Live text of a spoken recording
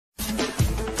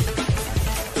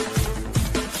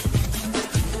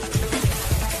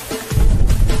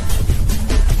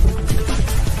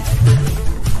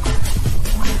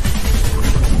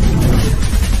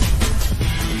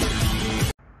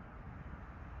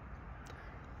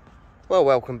Well,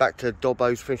 welcome back to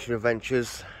Dobbo's Fishing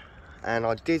Adventures, and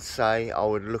I did say I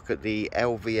would look at the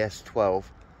LVS 12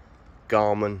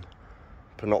 Garmin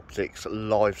Panoptix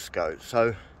Livescope.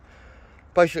 So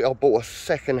basically I bought a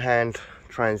second-hand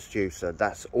transducer.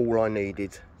 That's all I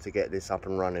needed to get this up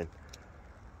and running.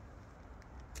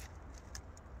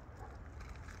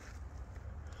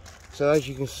 So as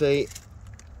you can see,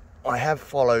 I have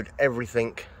followed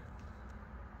everything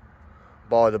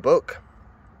by the book.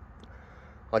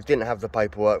 I didn't have the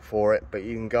paperwork for it, but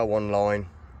you can go online,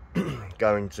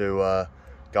 go into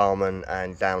Garmin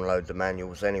and download the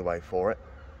manuals anyway for it.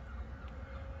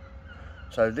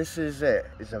 So this is it.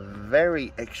 It's a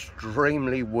very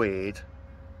extremely weird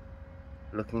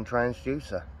looking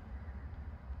transducer.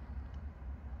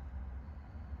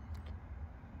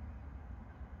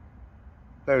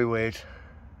 Very weird,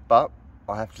 but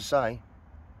I have to say,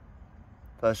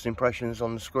 first impressions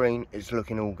on the screen, it's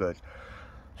looking all good.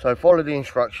 So follow the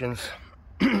instructions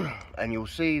and you'll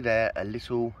see there a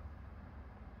little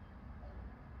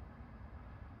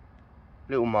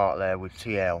mark there with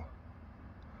TL.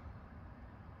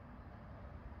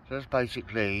 So that's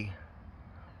basically,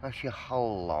 that's your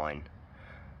hull line.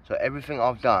 So everything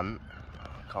I've done,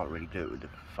 I can't really do it with the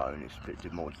phone, it's a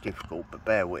bit more difficult, but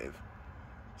bear with.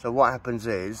 So what happens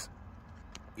is,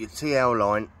 your TL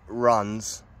line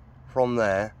runs from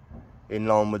there in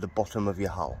line with the bottom of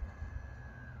your hull.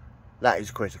 That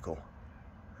is critical.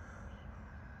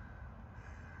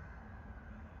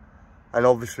 And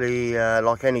obviously,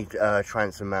 like any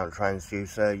transom mount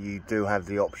transducer, you do have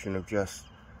the option of just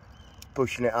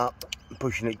pushing it up,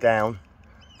 pushing it down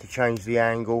to change the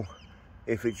angle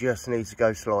if it just needs to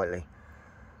go slightly.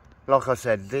 Like I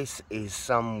said, this is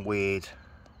some weird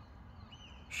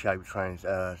shaped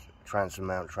transom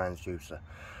mount transducer.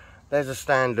 There's a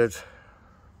standard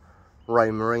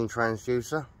Marine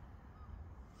transducer.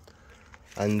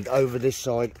 And over this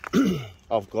side,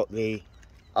 I've got the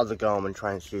other Garmin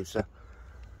transducer.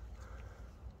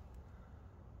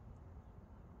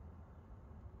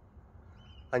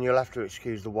 And you'll have to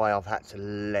excuse the way I've had to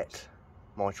let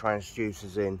my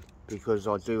transducers in, because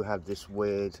I do have this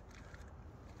weird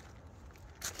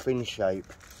fin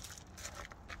shape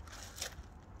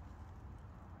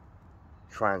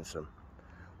transom,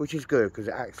 which is good because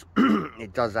it acts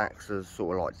it does act as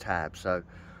sort of like tab, so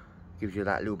gives you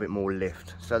that little bit more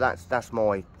lift. So that's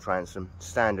my transom.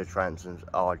 Standard transoms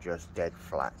are just dead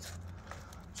flat,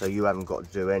 so you haven't got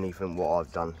to do anything what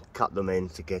I've done, cut them in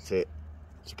to get it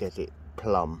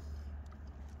plumb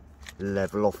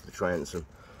level off the transom,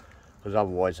 because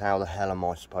otherwise how the hell am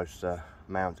I supposed to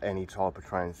mount any type of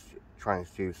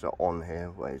transducer on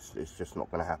here? Well, it's just not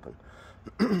going to happen.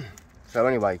 So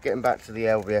anyway, getting back to the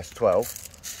LVS 12,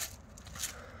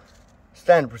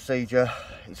 standard procedure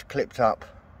is clipped up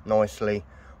nicely,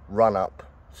 run up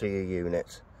to your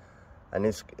unit, and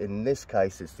in this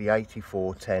case it's the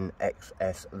 8410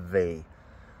 XSV.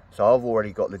 So I've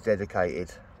already got the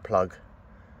dedicated plug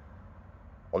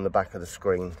on the back of the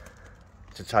screen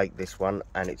to take this one,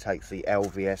 and it takes the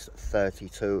LVS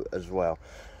 32 as well.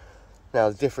 Now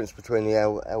the difference between the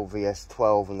LVS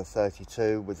 12 and the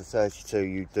 32, with the 32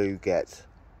 you do get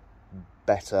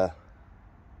better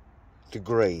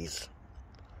degrees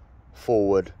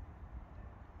forward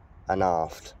and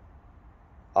aft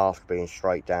being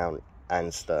straight down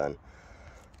and stern.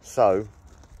 So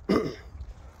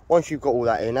once you've got all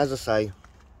that in, as I say,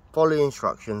 follow the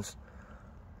instructions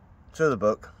to the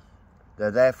book.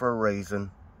 They're there for a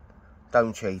reason.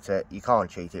 Don't cheat it. You can't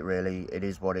cheat it, really. It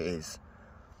is what it is.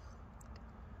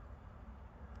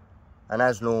 And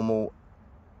as normal,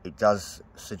 it does,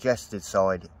 suggested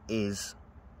side is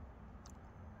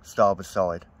starboard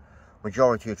side.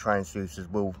 Majority of transducers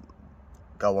will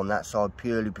go on that side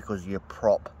purely because of your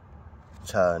prop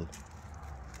turn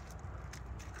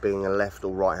being a left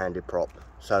or right-handed prop.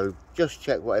 So just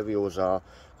check whatever yours are,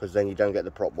 because then you don't get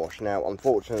the prop wash. Now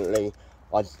unfortunately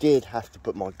I did have to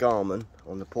put my Garmin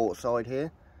on the port side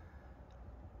here,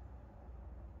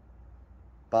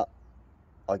 but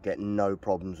I get no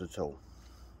problems at all.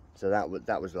 So that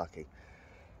was lucky.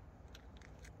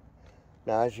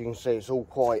 Now as you can see, it's all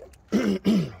quite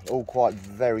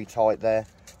very tight there.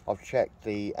 I've checked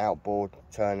the outboard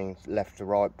turning left to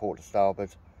right, port to starboard.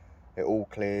 It all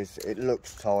clears. It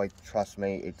looks tight, trust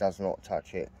me, it does not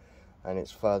touch it, and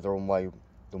it's further away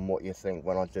than what you think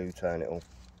when I do turn it all.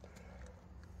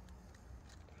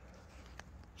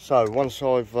 So once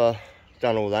I've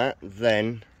done all that,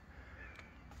 then,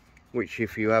 which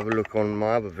if you have a look on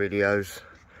my other videos,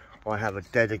 I have a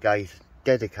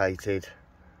dedicated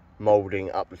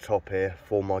moulding up the top here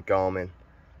for my Garmin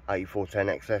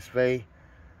 8410 XSV.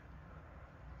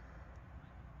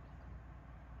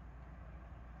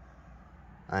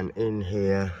 and in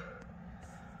here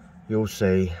you'll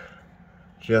see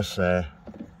just there,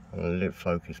 I'm going to lip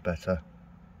focus better,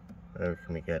 where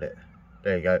can we get it,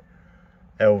 there you go,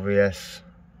 LVS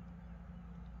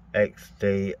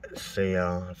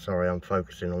XDCR. Sorry, I'm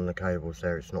focusing on the cables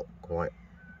there, it's not quite,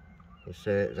 you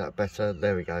see it, is that better?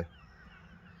 There we go.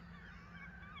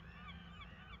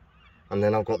 And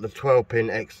then I've got the 12-pin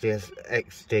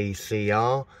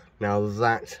XDCR. Now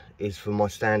that is for my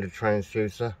standard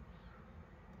transducer.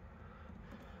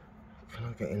 Can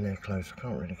I get in there close? I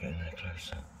can't really get in there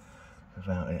closer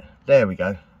without it. There we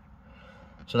go.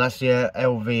 So that's the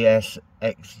LVS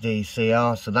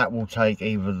XDCR. So that will take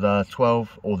either the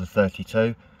 12 or the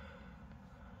 32.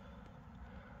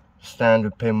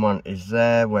 Standard pin one is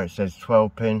there where it says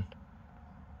 12 pin.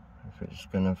 If it's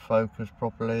going to focus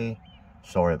properly.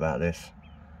 Sorry about this.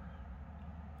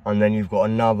 And then you've got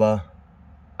another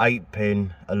 8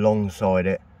 pin alongside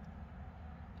it,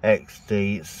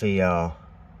 XDCR.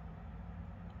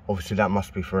 Obviously that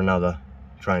must be for another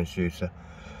transducer.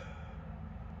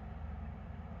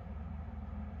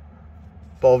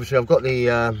 But obviously I've got the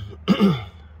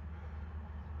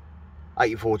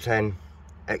 8410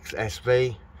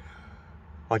 XSV.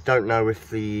 I don't know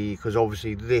if because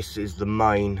obviously this is the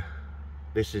main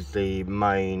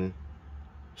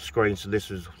screen, so this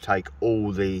will take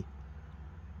all the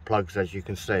plugs, as you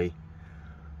can see.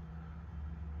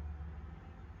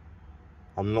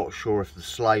 I'm not sure if the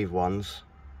slave ones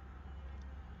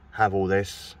have all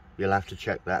this. You'll have to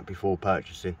check that before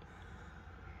purchasing.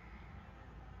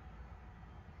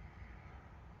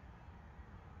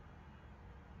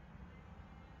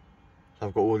 So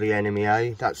I've got all the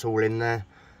NMEA, that's all in there.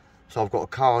 So I've got a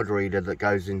card reader that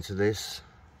goes into this.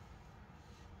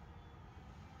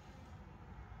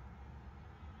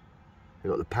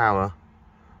 You've got the power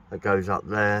that goes up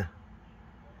there.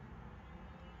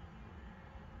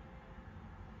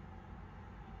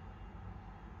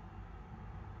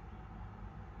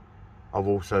 I've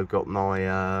also got my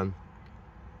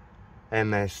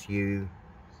MSUD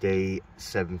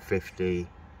 750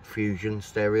 Fusion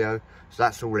stereo. So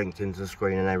that's all linked into the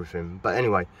screen and everything. But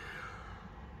anyway,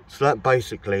 so that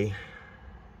basically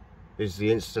is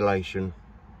the installation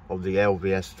of the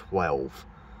LVS 12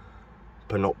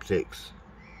 Panoptix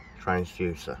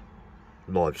transducer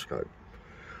Livescope.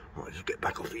 I'll just get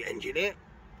back off the engine here.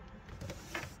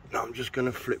 Now I'm just going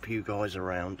to flip you guys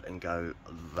around and go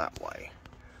that way.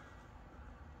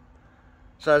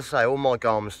 So as I say, all my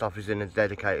Garmin stuff is in a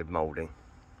dedicated moulding.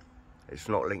 It's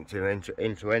not linked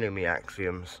into any of my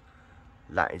axioms.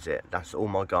 That is it. That's all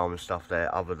my Garmin stuff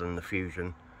there, other than the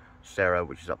Fusion stereo,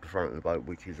 which is up the front of the boat,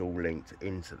 which is all linked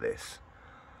into this.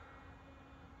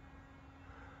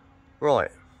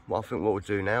 Right, well, I think what we'll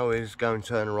do now is go and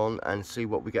turn her on and see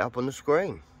what we get up on the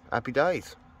screen. Happy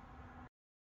days.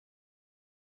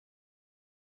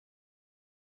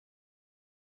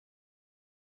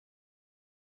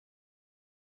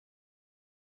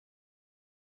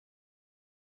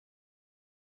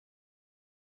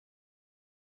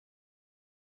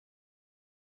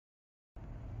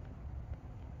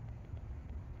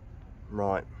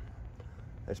 Right,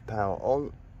 let's power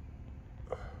on.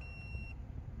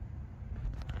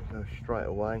 Go straight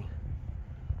away.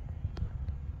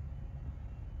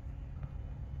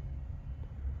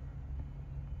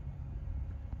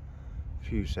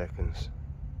 Few seconds.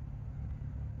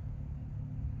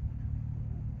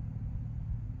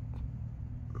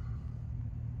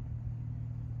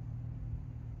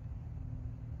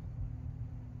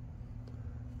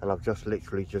 And I've just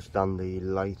literally just done the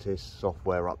latest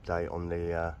software update on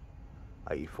the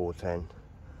 8410.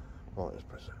 Right, let's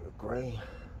press agree.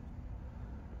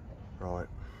 Right.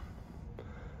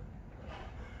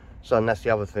 So, and that's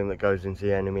the other thing that goes into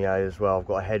the NMEA as well. I've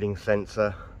got a heading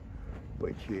sensor,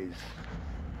 which is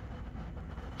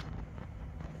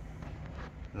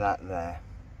that there,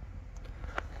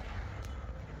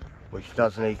 which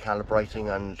does need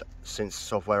calibrating, and since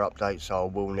software updates, I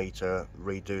will need to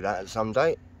redo that at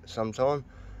sometime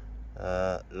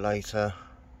later.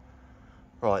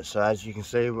 Right, so as you can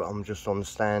see, I'm just on the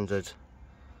standard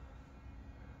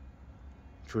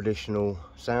traditional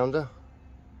sounder.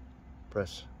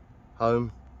 Press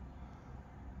home,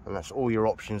 and that's all your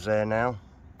options there now.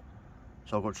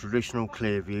 So I've got traditional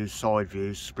clear view, side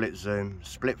view, split zoom,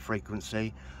 split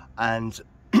frequency, and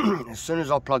as soon as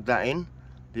I plugged that in,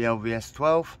 the LVS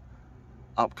 12,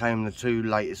 up came the two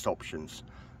latest options.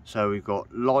 So we've got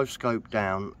Livescope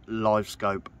down,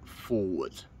 Livescope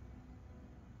forward.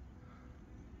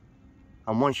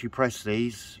 And once you press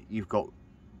these, you've got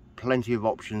plenty of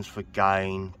options for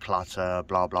gain, clutter,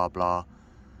 blah blah blah.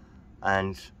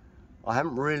 And I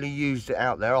haven't really used it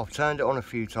out there. I've turned it on a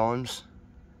few times,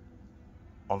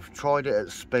 I've tried it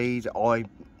at speed.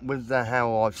 With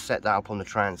how I've set that up on the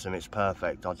transom, it's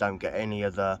perfect. I don't get any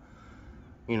of the,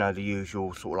 you know, the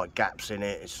usual sort of like gaps in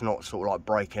it. It's not sort of like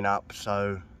breaking up,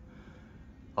 so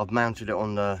I've mounted it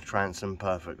on the transom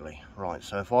perfectly. Right,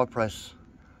 so if I press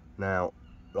now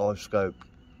Livescope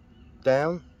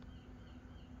down,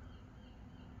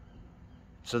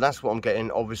 so that's what I'm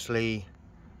getting. Obviously,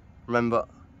 remember,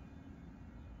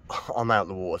 I'm out of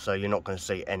the water, so you're not going to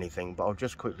see anything, but I'll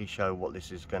just quickly show what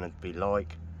this is going to be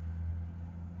like.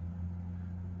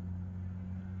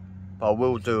 But I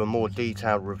will do a more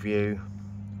detailed review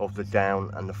of the down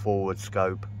and the forward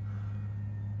scope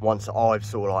once I've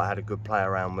sort of like had a good play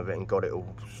around with it and got it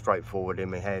all straightforward in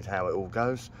my head how it all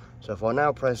goes. So if I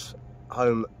now press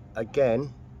home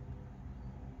again,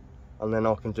 and then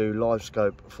I can do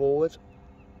Livescope forward.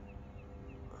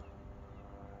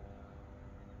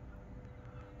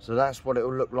 So that's what it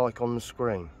will look like on the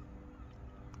screen.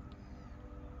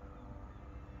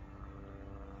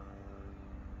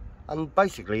 And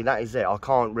basically that is it. I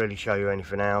can't really show you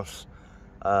anything else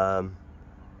until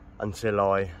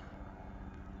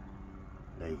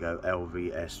there you go,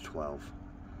 LVS 12.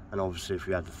 And obviously if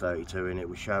you had the 32 in, it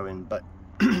was showing. But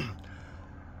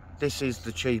this is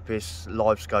the cheapest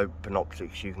Livescope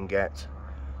Panoptix you can get.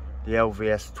 The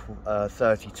LVS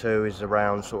 32 is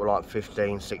around sort of like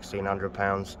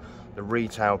 £1,500–1,600. The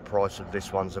retail price of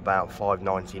this one's about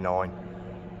 $5.99.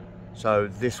 So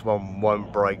this one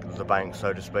won't break the bank,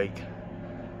 so to speak.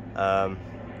 And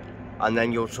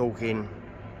then you're talking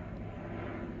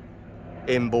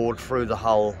inboard through the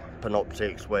hull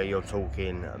Panoptix, where you're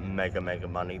talking mega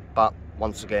money. But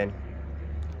once again,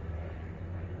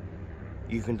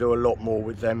 you can do a lot more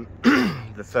with them,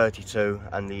 the 32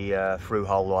 and the through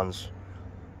hull ones,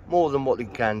 more than what you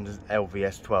can the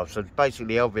LVS 12. So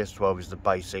basically LVS 12 is the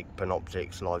basic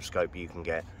Panoptix Livescope you can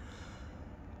get.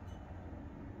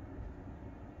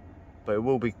 But it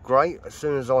will be great. As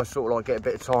soon as I sort of like get a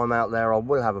bit of time out there, I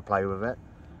will have a play with it.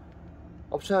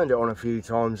 I've turned it on a few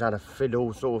times, had a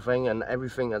fiddle sort of thing, and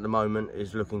everything at the moment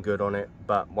is looking good on it.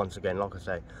 But once again, like I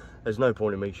say, there's no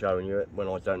point in me showing you it when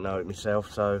I don't know it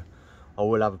myself. So I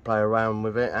will have a play around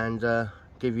with it and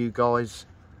give you guys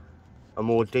a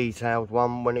more detailed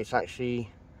one when it's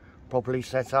actually properly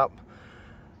set up.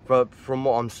 But from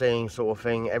what I'm seeing sort of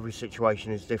thing, every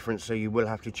situation is different, so you will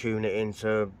have to tune it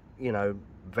into, you know,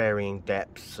 varying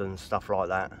depths and stuff like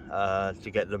that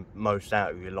to get the most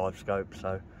out of your Livescope.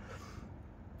 So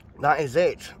that is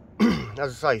it.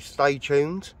 As I say, stay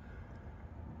tuned,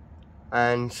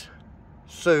 and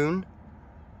soon,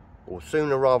 or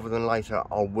sooner rather than later,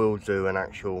 I will do an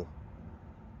actual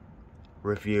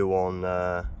review on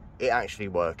it actually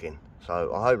working.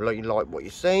 So I hope you like what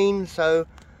you've seen. So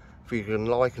if you can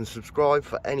like and subscribe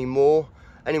for any more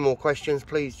questions,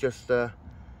 please just drop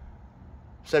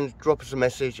us a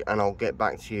message and I'll get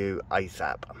back to you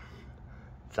ASAP.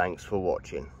 Thanks for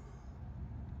watching.